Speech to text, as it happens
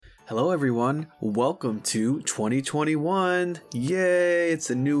Hello everyone, welcome to 2021. Yay, it's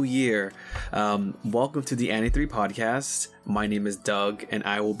a new year. Welcome to the Annie3 podcast. My name is Doug and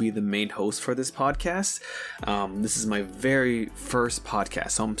I will be the main host for this podcast. This is my very first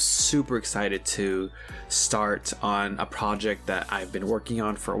podcast, so I'm super excited to start on a project that I've been working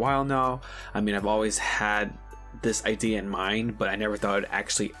on for a while now. I mean, I've always had this idea in mind, but I never thought I'd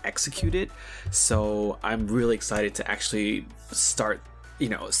actually execute it. So I'm really excited to actually start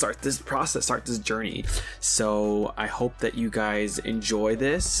this process, start this journey. So I hope that you guys enjoy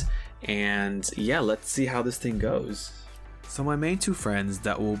this, and yeah, let's see how this thing goes. So my main two friends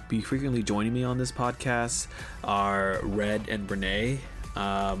that will be frequently joining me on this podcast are Red and Renee.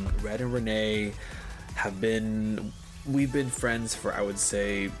 Red and Renee we've been friends for, I would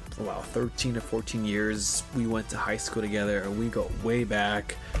say, 13 to 14 years. We went to high school together and we go way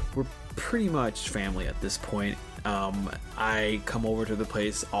back. We're pretty much family at this point. I come over to the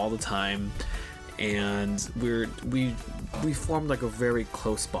place all the time, and we formed like a very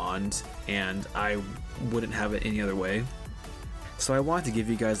close bond, and I wouldn't have it any other way. So I wanted to give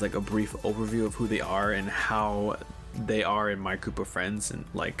you guys like a brief overview of who they are and how they are in my group of friends, and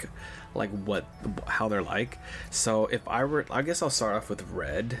how they're like. So I guess I'll start off with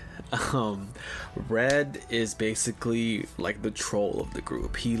Red. Red is basically like the troll of the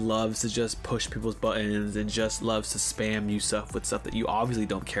group. He loves to just push people's buttons and just loves to spam you stuff with stuff that you obviously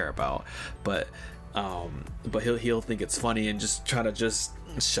don't care about, but he'll think it's funny and just try to just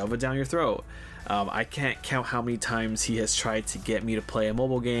shove it down your throat. I can't count how many times he has tried to get me to play a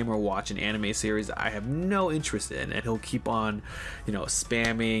mobile game or watch an anime series I have no interest in, and he'll keep on,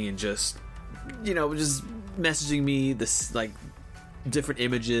 spamming and just messaging me this like different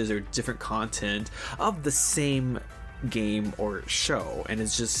images or different content of the same game or show. And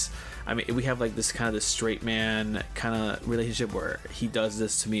it's just, I mean, we have like this kind of this straight man kind of relationship where he does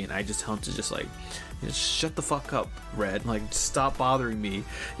this to me and I just tell him to just like, shut the fuck up, Red, like stop bothering me,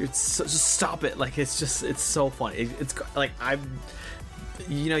 just stop it. Like it's so funny. It's like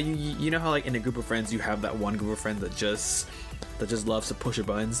you know how like in a group of friends you have that one group of friends that just loves to push your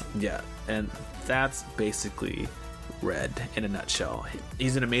buttons. Yeah, and that's basically Red in a nutshell.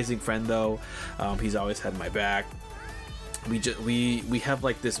 He's an amazing friend though. He's always had my back. We have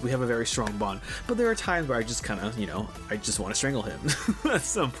like this, we have a very strong bond, but there are times where I just kind of, I just want to strangle him at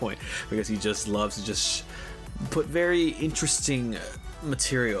some point, because he just loves to just put very interesting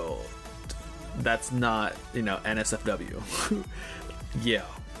material that's not, NSFW. Yeah.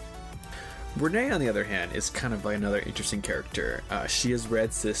 Renee, on the other hand, is kind of like another interesting character. She is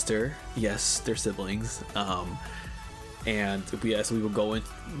Red's sister. Yes, they're siblings. And we will go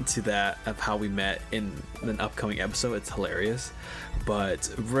into that of how we met in an upcoming episode. It's hilarious.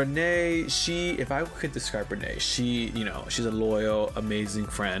 But Renee, if I could describe Renee, she's a loyal, amazing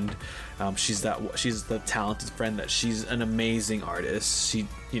friend. She's the talented friend that she's an amazing artist. She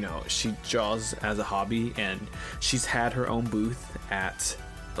draws as a hobby, and she's had her own booth at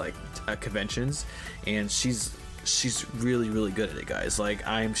like conventions, and she's really, really good at it, guys. Like,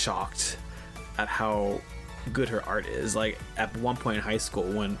 I'm shocked at how good her art is. Like, at one point in high school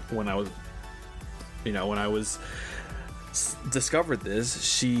when I was discovered this,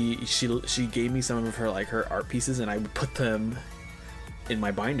 she gave me some of her art pieces, and I would put them in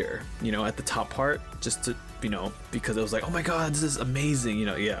my binder, at the top part, just to because it was like, oh my god, this is amazing,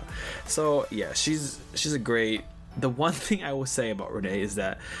 yeah. So yeah, she's a great. The one thing I will say about Renee is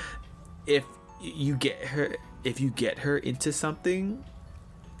that if you get her into something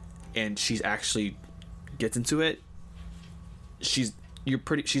and she's actually gets into it, she's the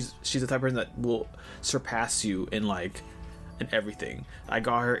type of person that will surpass you in everything. I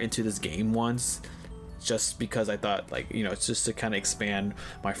got her into this game once just because I thought it's just to kind of expand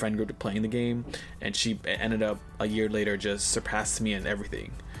my friend group to playing the game, and she ended up a year later just surpassed me in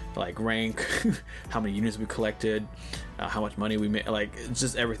everything, like rank, how many units we collected, how much money we made, like it's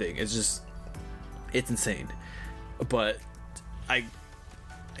just everything. It's insane. But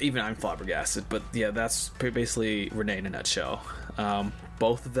I'm flabbergasted. But yeah, that's basically Renee in a nutshell.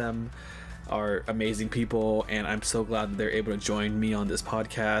 Both of them are amazing people, and I'm so glad that they're able to join me on this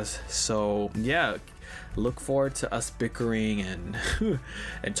podcast. So yeah, look forward to us bickering and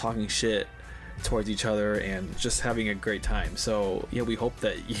and talking shit towards each other and just having a great time. So yeah, we hope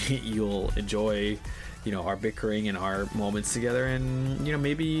that you'll enjoy our bickering and our moments together, and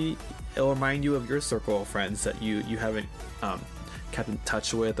maybe it'll remind you of your circle of friends that you haven't kept in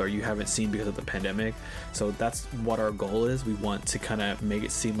touch with, or you haven't seen because of the pandemic. So that's what our goal is. We want to kind of make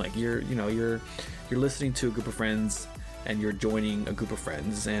it seem like you're listening to a group of friends and you're joining a group of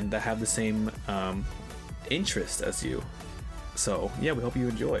friends and that have the same interest as you. So yeah, we hope you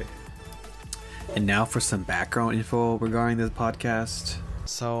enjoy. And now for some background info regarding this podcast.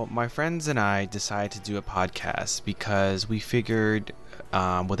 So my friends and I decided to do a podcast because we figured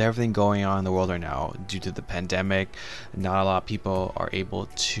with everything going on in the world right now due to the pandemic, not a lot of people are able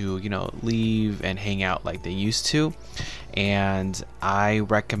to, leave and hang out like they used to. And I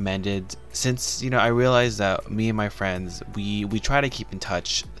recommended, since, I realized that me and my friends, we try to keep in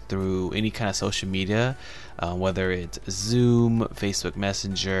touch through any kind of social media, whether it's Zoom, Facebook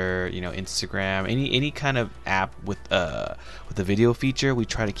Messenger, Instagram, any kind of app with a video feature, we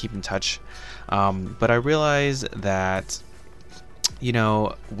try to keep in touch. But I realized that,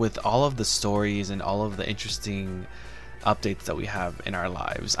 with all of the stories and all of the interesting updates that we have in our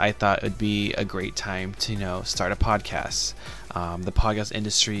lives, I thought it would be a great time to, start a podcast. The podcast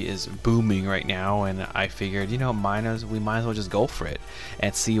industry is booming right now, and I figured, we might as well just go for it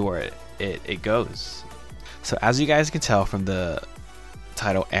and see where it goes. So as you guys can tell from the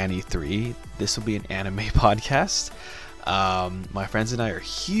title Annie 3, this will be an anime podcast. My friends and I are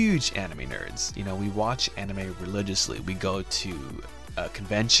huge anime nerds. We watch anime religiously. We go to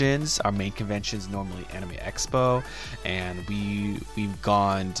conventions. Our main convention is normally Anime Expo, and we've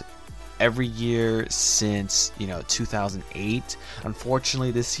gone every year since 2008. Unfortunately,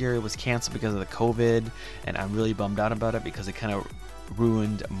 this year it was canceled because of the COVID, and I'm really bummed out about it because it kind of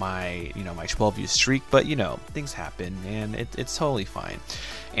ruined my my 12-year streak. But things happen, and it's totally fine.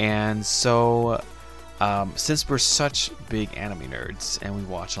 And so since we're such big anime nerds and we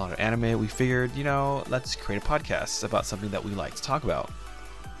watch a lot of anime, we figured, let's create a podcast about something that we like to talk about.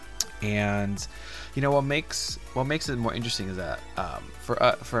 And what makes it more interesting is that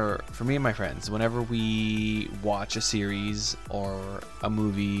for me and my friends, whenever we watch a series or a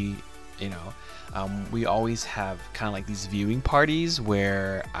movie, we always have kind of like these viewing parties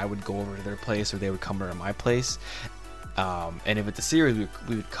where I would go over to their place or they would come over to my place. And if it's a series,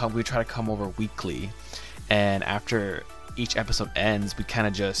 we try to come over weekly, and after each episode ends, we kind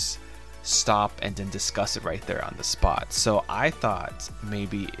of just stop and then discuss it right there on the spot. So I thought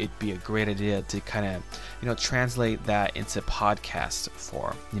maybe it'd be a great idea to kind of translate that into podcast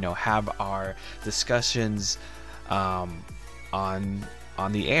form. Have our discussions on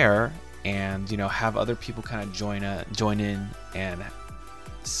the air, and have other people kind of join in and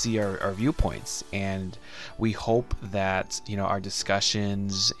see our viewpoints. And we hope that our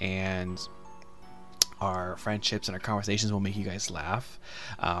discussions and our friendships and our conversations will make you guys laugh,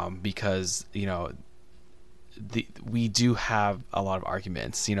 because we do have a lot of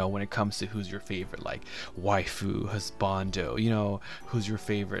arguments when it comes to who's your favorite, like waifu, husbando, who's your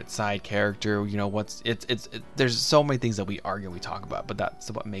favorite side character, there's so many things that we argue and we talk about, but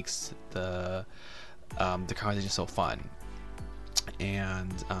that's what makes the conversation so fun.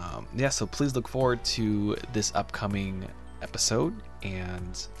 And so please look forward to this upcoming episode.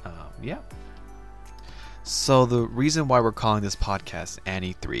 And so the reason why we're calling this podcast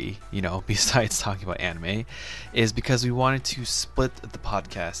Annie 3, besides talking about anime, is because we wanted to split the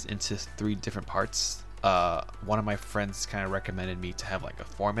podcast into 3 different parts. One of my friends kind of recommended me to have like a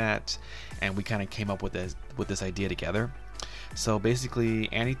format, and we kind of came up with this idea together. So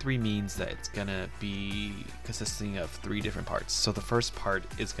basically, Annie 3 means that it's gonna be consisting of 3 different parts. So the first part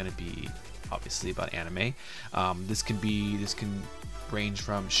is gonna be obviously about anime. This can range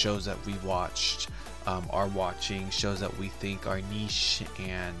from shows that we watched, are watching, shows that we think are niche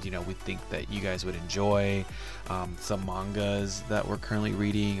and we think that you guys would enjoy, some mangas that we're currently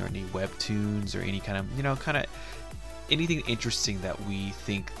reading, or any webtoons, or any kind of anything interesting that we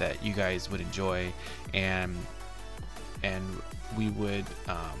think that you guys would enjoy. And we would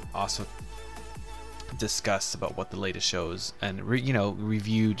also discuss about what the latest shows, and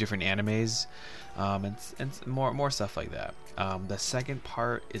review different animes, and more stuff like that. The second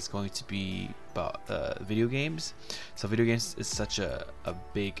part is going to be about video games. So video games is such a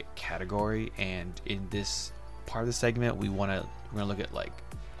big category, and in this part of the segment, we're gonna look at like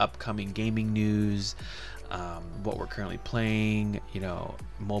upcoming gaming news, what we're currently playing,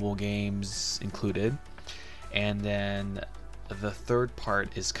 mobile games included. And then the third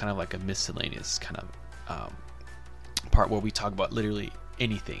part is kind of like a miscellaneous kind of part where we talk about literally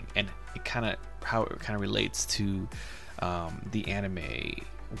anything, and how it kind of relates to the anime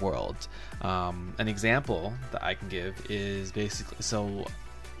world. An example that I can give is basically, so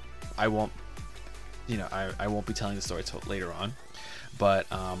I won't be telling the story till later on, but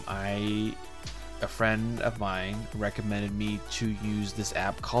a friend of mine recommended me to use this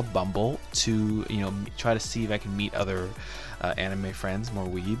app called Bumble to try to see if I can meet other anime friends, more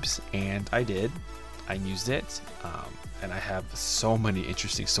weebs, and I did. I used it, and I have so many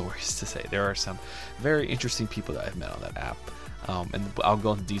interesting stories to say. There are some very interesting people that I've met on that app. and I'll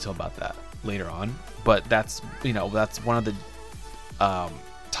go into detail about that later on. But that's one of the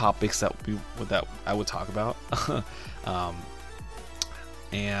topics that I would talk about.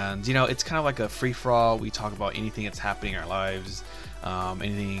 And it's kind of like a free-for-all. We talk about anything that's happening in our lives,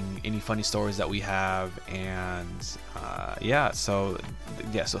 any funny stories that we have, and so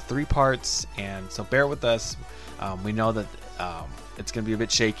 3 parts, and so bear with us. We know that it's gonna be a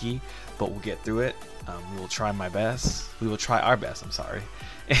bit shaky, but we'll get through it. We will try our best, I'm sorry.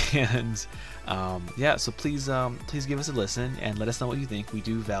 And so please give us a listen and let us know what you think. We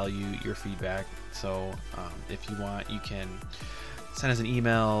do value your feedback, so if you want, you can send us an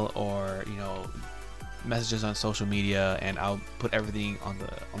email or messages on social media, and I'll put everything on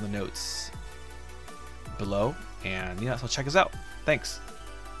the notes below. And so check us out. Thanks.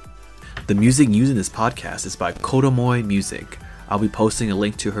 The music used in this podcast is by Kodomoy Music. I'll be posting a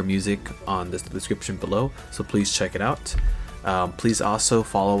link to her music on the description below, so please check it out. Please also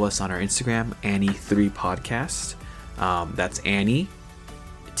follow us on our Instagram, Annie3Podcast. That's Annie,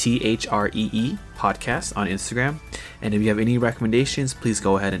 THREE podcast on Instagram. And if you have any recommendations, please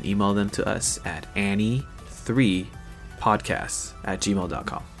go ahead and email them to us at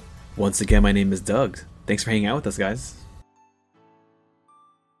Annie3podcast@gmail.com. Once again, my name is Doug. Thanks for hanging out with us, guys.